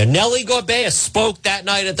leadership here, Nellie Gorbea spoke that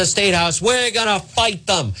night at the State House. We're going to fight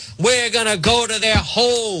them. We're going to go to their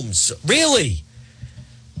homes. Really?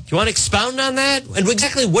 Do you want to expound on that? And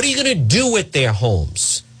exactly what are you going to do with their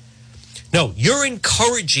homes? No, you're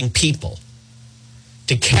encouraging people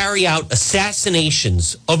to carry out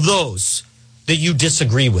assassinations of those that you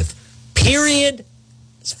disagree with. Period.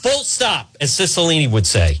 Full stop, as Cicilline would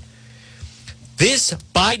say. This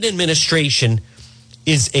Biden administration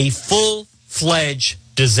is a full-fledged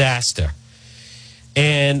disaster.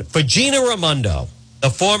 And for Gina Raimondo, the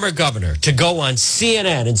former governor, to go on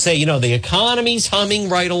CNN and say, you know, the economy's humming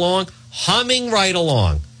right along.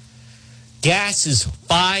 Gas is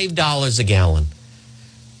 $5 a gallon.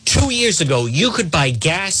 2 years ago, you could buy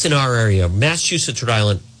gas in our area, Massachusetts, Rhode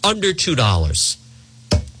Island, under $2.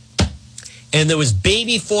 And there was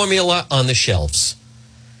baby formula on the shelves.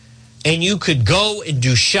 And you could go and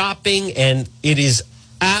do shopping, and it is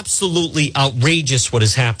absolutely outrageous what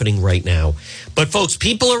is happening right now. But, folks,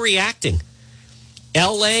 people are reacting.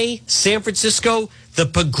 L.A., San Francisco, the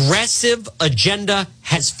progressive agenda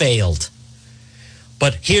has failed.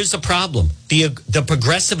 But here's the problem. The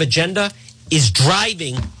progressive agenda is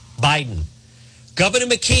driving Biden. Governor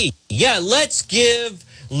McKee, yeah, let's give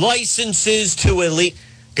licenses to elite.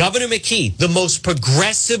 Governor McKee, the most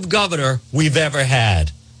progressive governor we've ever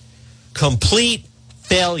had. Complete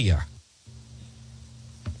failure.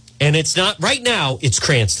 And it's not, right now, it's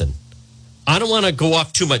Cranston. I don't want to go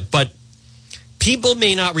off too much, but people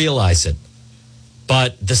may not realize it.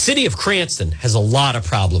 But the city of Cranston has a lot of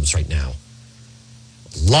problems right now.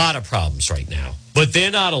 But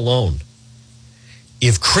they're not alone.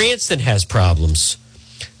 If Cranston has problems,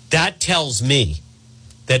 that tells me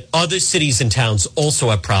that other cities and towns also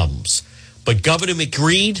have problems. But Governor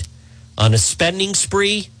McGreed, on a spending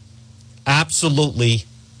spree, absolutely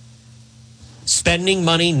spending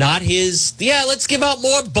money, not his. Yeah, let's give out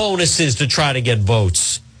more bonuses to try to get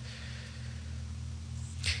votes.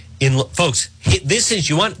 Folks, this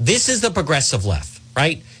is the progressive left,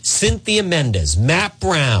 right? Cynthia Mendez, Matt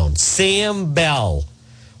Brown, Sam Bell,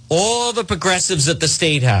 All the progressives at the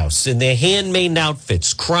State House in their handmade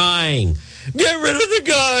outfits crying, get rid of the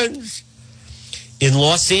guns. In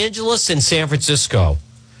Los Angeles and San Francisco,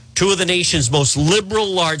 two of the nation's most liberal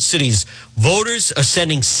large cities, voters are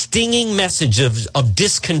sending stinging messages of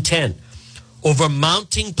discontent over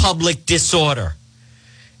mounting public disorder,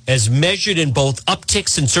 as measured in both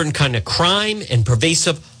upticks in certain kind of crime and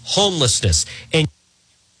pervasive homelessness. And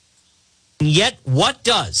yet, what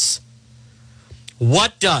does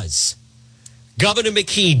Governor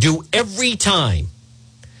McKee do every time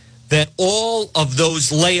that all of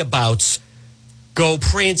those layabouts go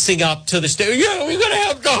prancing up to the stage? Yeah, we're going to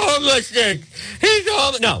have the homeless. He's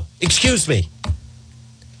homeless. No, excuse me.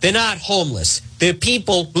 They're not homeless. They're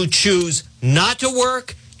people who choose not to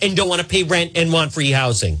work and don't want to pay rent and want free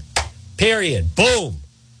housing. Period. Boom.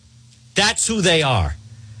 That's who they are.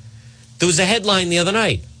 There was a headline the other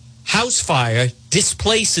night. House fire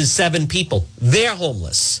displaces 7 people. They're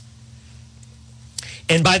homeless.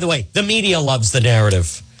 And by the way, the media loves the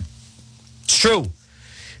narrative. It's true.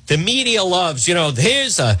 The media loves,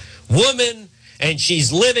 here's a woman and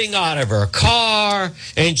she's living out of her car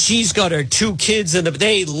and she's got her 2 kids. And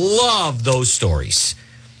they love those stories,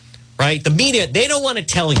 right? The media, they don't want to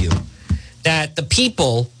tell you that the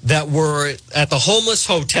people that were at the homeless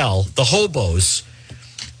hotel, the hobos,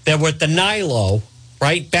 that were at the Nilo,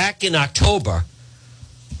 right, back in October,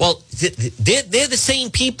 well, they're the same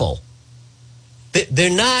people. They're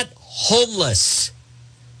not homeless.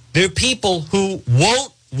 They're people who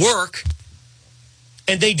won't work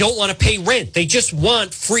and they don't want to pay rent. They just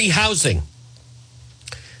want free housing.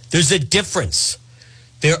 There's a difference.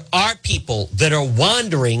 There are people that are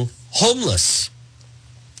wandering homeless.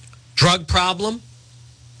 Drug problem,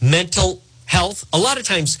 mental health. A lot of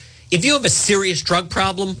times, if you have a serious drug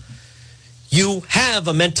problem, you have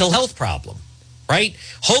a mental health problem, right?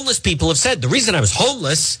 Homeless people have said, the reason I was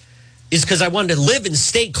homeless is because I wanted to live and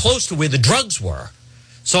stay close to where the drugs were.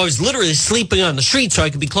 So I was literally sleeping on the street so I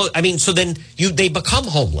could be close. So then they become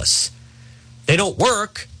homeless. They don't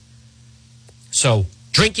work. So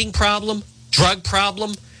drinking problem, drug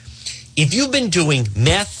problem. If you've been doing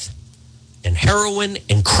meth and heroin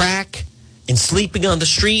and crack and sleeping on the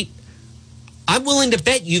street, I'm willing to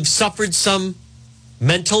bet you've suffered some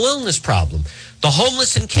mental illness problem. The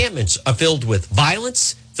homeless encampments are filled with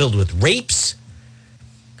violence, filled with rapes.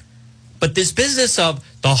 But this business of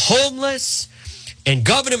the homeless and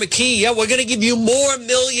Governor McKee, yeah, we're going to give you more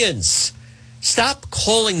millions. Stop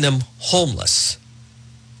calling them homeless.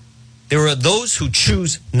 There are those who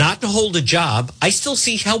choose not to hold a job. I still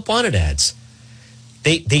see help wanted ads.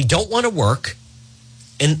 They don't want to work,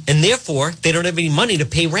 and therefore they don't have any money to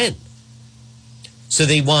pay rent. So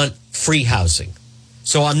they want free housing.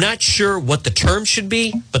 So I'm not sure what the term should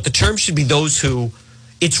be, but the term should be those who,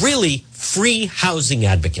 it's really free housing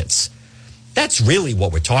advocates. That's really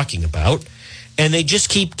what we're talking about. And they just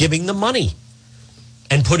keep giving them money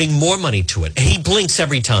and putting more money to it. And he blinks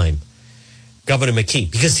every time, Governor McKee,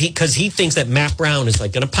 because he thinks that Matt Brown is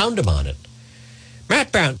like going to pound him on it.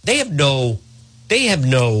 Matt Brown, they have no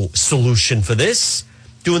solution for this.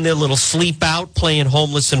 Doing their little sleep out, playing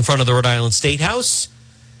homeless in front of the Rhode Island State House.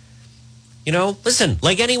 Listen,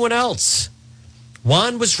 like anyone else,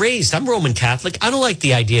 Juan was raised. I'm Roman Catholic. I don't like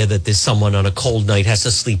the idea that there's someone on a cold night has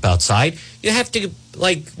to sleep outside. You have to,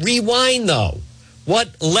 rewind, though.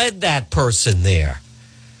 What led that person there?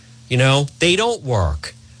 They don't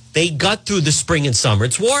work. They got through the spring and summer.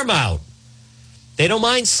 It's warm out. They don't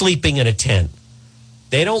mind sleeping in a tent.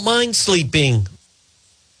 They don't mind sleeping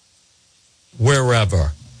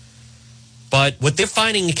wherever. But what they're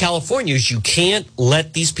finding in California is you can't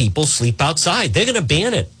let these people sleep outside. They're going to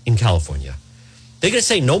ban it in California. They're going to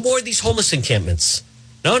say no more of these homeless encampments.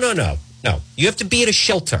 No. You have to be at a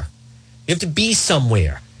shelter. You have to be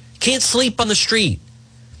somewhere. You can't sleep on the street.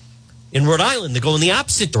 In Rhode Island, they're going the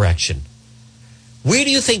opposite direction. Where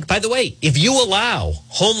do you think, by the way, if you allow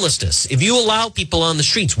homelessness, if you allow people on the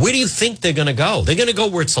streets, where do you think they're going to go? They're going to go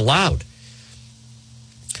where it's allowed.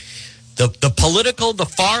 The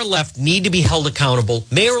far left need to be held accountable.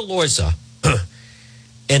 Mayor Lorza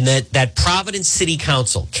and that Providence City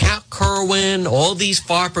Council, Cap Kerwin, all these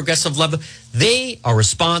far progressive left, they are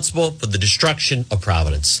responsible for the destruction of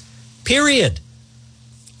Providence. Period.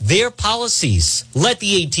 Their policies, let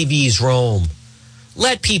the ATVs roam.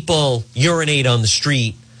 Let people urinate on the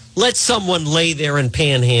street. Let someone lay there and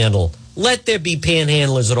panhandle. Let there be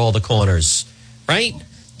panhandlers at all the corners, right?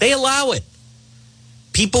 They allow it.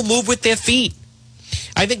 People move with their feet.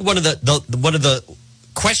 I think one of the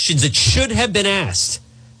questions that should have been asked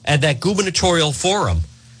at that gubernatorial forum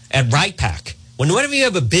at RIPAC, whenever you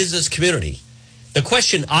have a business community The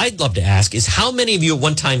question I'd love to ask is how many of you at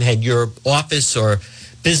one time had your office or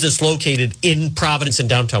business located in Providence and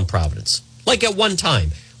downtown Providence? Like at one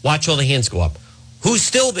time. Watch all the hands go up. Who's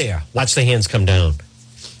still there? Watch the hands come down.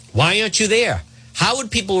 Why aren't you there? How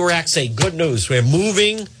would people react, say, good news, we're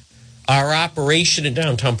moving our operation in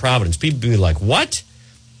downtown Providence? People would be like, what?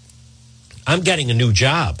 I'm getting a new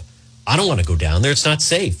job. I don't want to go down there. It's not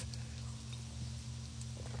safe.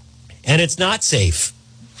 And it's not safe.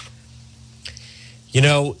 You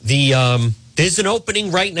know, there's an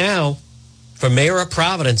opening right now for mayor of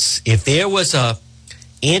Providence. If there was a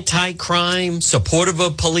anti-crime, supportive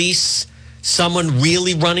of police, someone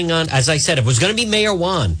really running on, as I said, if it was going to be Mayor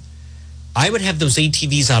Juan, I would have those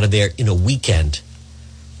ATVs out of there in a weekend.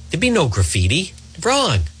 There'd be no graffiti.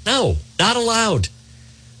 Wrong. No, not allowed.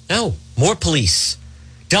 No, more police.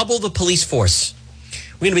 Double the police force.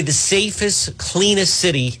 We're going to be the safest, cleanest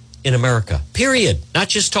city in America. Period. Not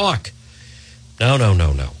just talk. No.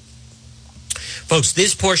 Folks,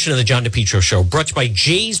 this portion of the John DePetro Show brought to you by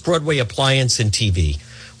Jay's Broadway Appliance and TV.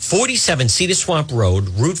 47 Cedar Swamp Road,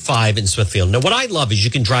 Route 5 in Smithfield. Now, what I love is you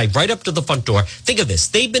can drive right up to the front door. Think of this.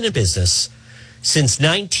 They've been in business since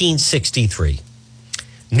 1963.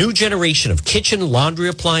 New generation of kitchen, laundry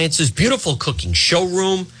appliances, beautiful cooking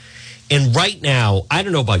showroom. And right now, I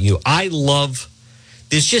don't know about you,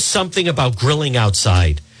 there's just something about grilling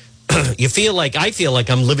outside. I feel like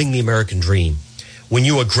I'm living the American dream when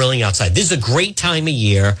you are grilling outside. This is a great time of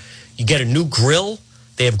year. You get a new grill.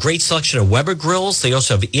 They have great selection of Weber grills. They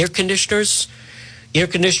also have air conditioners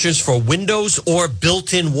for windows or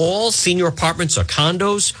built-in walls, senior apartments or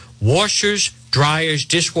condos, washers, dryers,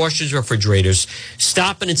 dishwashers, refrigerators.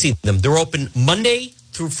 Stop in and see them. They're open Monday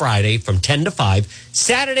through Friday from 10 to 5,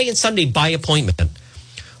 Saturday and Sunday by appointment.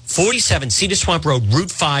 47 Cedar Swamp Road,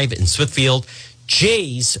 Route 5 in Smithfield.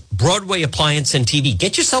 Jay's Broadway Appliance and TV.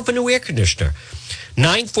 Get yourself a new air conditioner.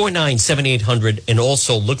 949-7800, and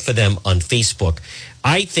also look for them on Facebook.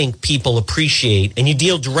 I think people appreciate, and you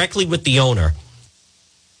deal directly with the owner.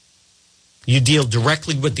 You deal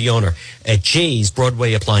directly with the owner at Jay's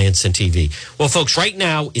Broadway Appliance and TV. Well, folks, right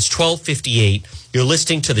now it's 12:58. You're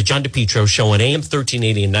listening to the John DePetro Show on AM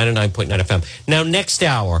 1380 and 99.9 FM. Now, next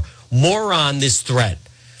hour, more on this threat.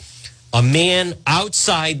 A man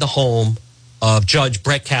outside the home of Judge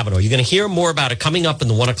Brett Kavanaugh. You're going to hear more about it coming up in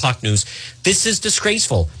the 1 o'clock news. This is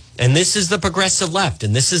disgraceful. And this is the progressive left.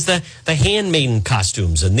 And this is the handmaiden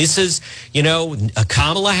costumes. And this is,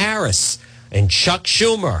 Kamala Harris and Chuck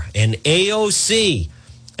Schumer and AOC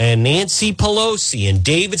and Nancy Pelosi and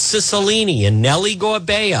David Cicilline and Nellie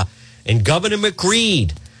Gorbea and Governor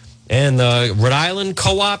McGreed and the Rhode Island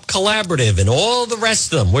Co-op Collaborative and all the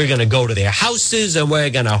rest of them. We're going to go to their houses and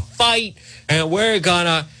we're going to fight and we're going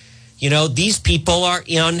to, these people are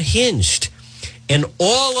unhinged. And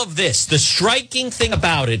all of this, the striking thing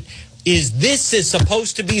about it is this is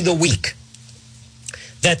supposed to be the week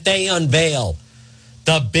that they unveil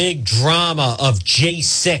the big drama of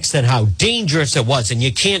J6 and how dangerous it was. And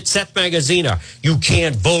you can't, Seth Magaziner, you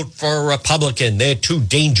can't vote for a Republican. They're too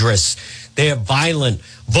dangerous. They're violent.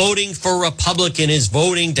 Voting for a Republican is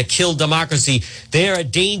voting to kill democracy. They're a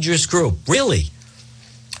dangerous group. Really?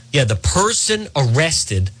 Yeah, the person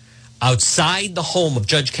arrested outside the home of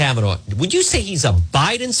Judge Kavanaugh, would you say he's a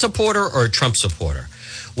Biden supporter or a Trump supporter?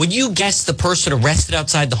 Would you guess the person arrested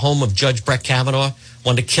outside the home of Judge Brett Kavanaugh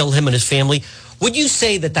wanted to kill him and his family? Would you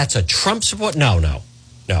say that that's a Trump supporter? No.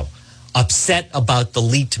 Upset about the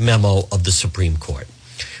leaked memo of the Supreme Court.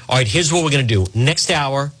 All right, here's what we're going to do. Next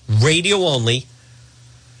hour, radio only,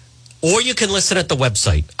 or you can listen at the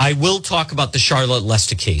website. I will talk about the Charlotte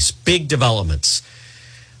Lester case. Big developments.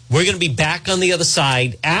 We're going to be back on the other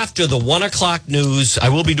side after the 1 o'clock news. I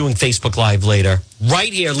will be doing Facebook Live later.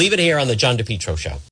 Right here. Leave it here on the John DePetro Show.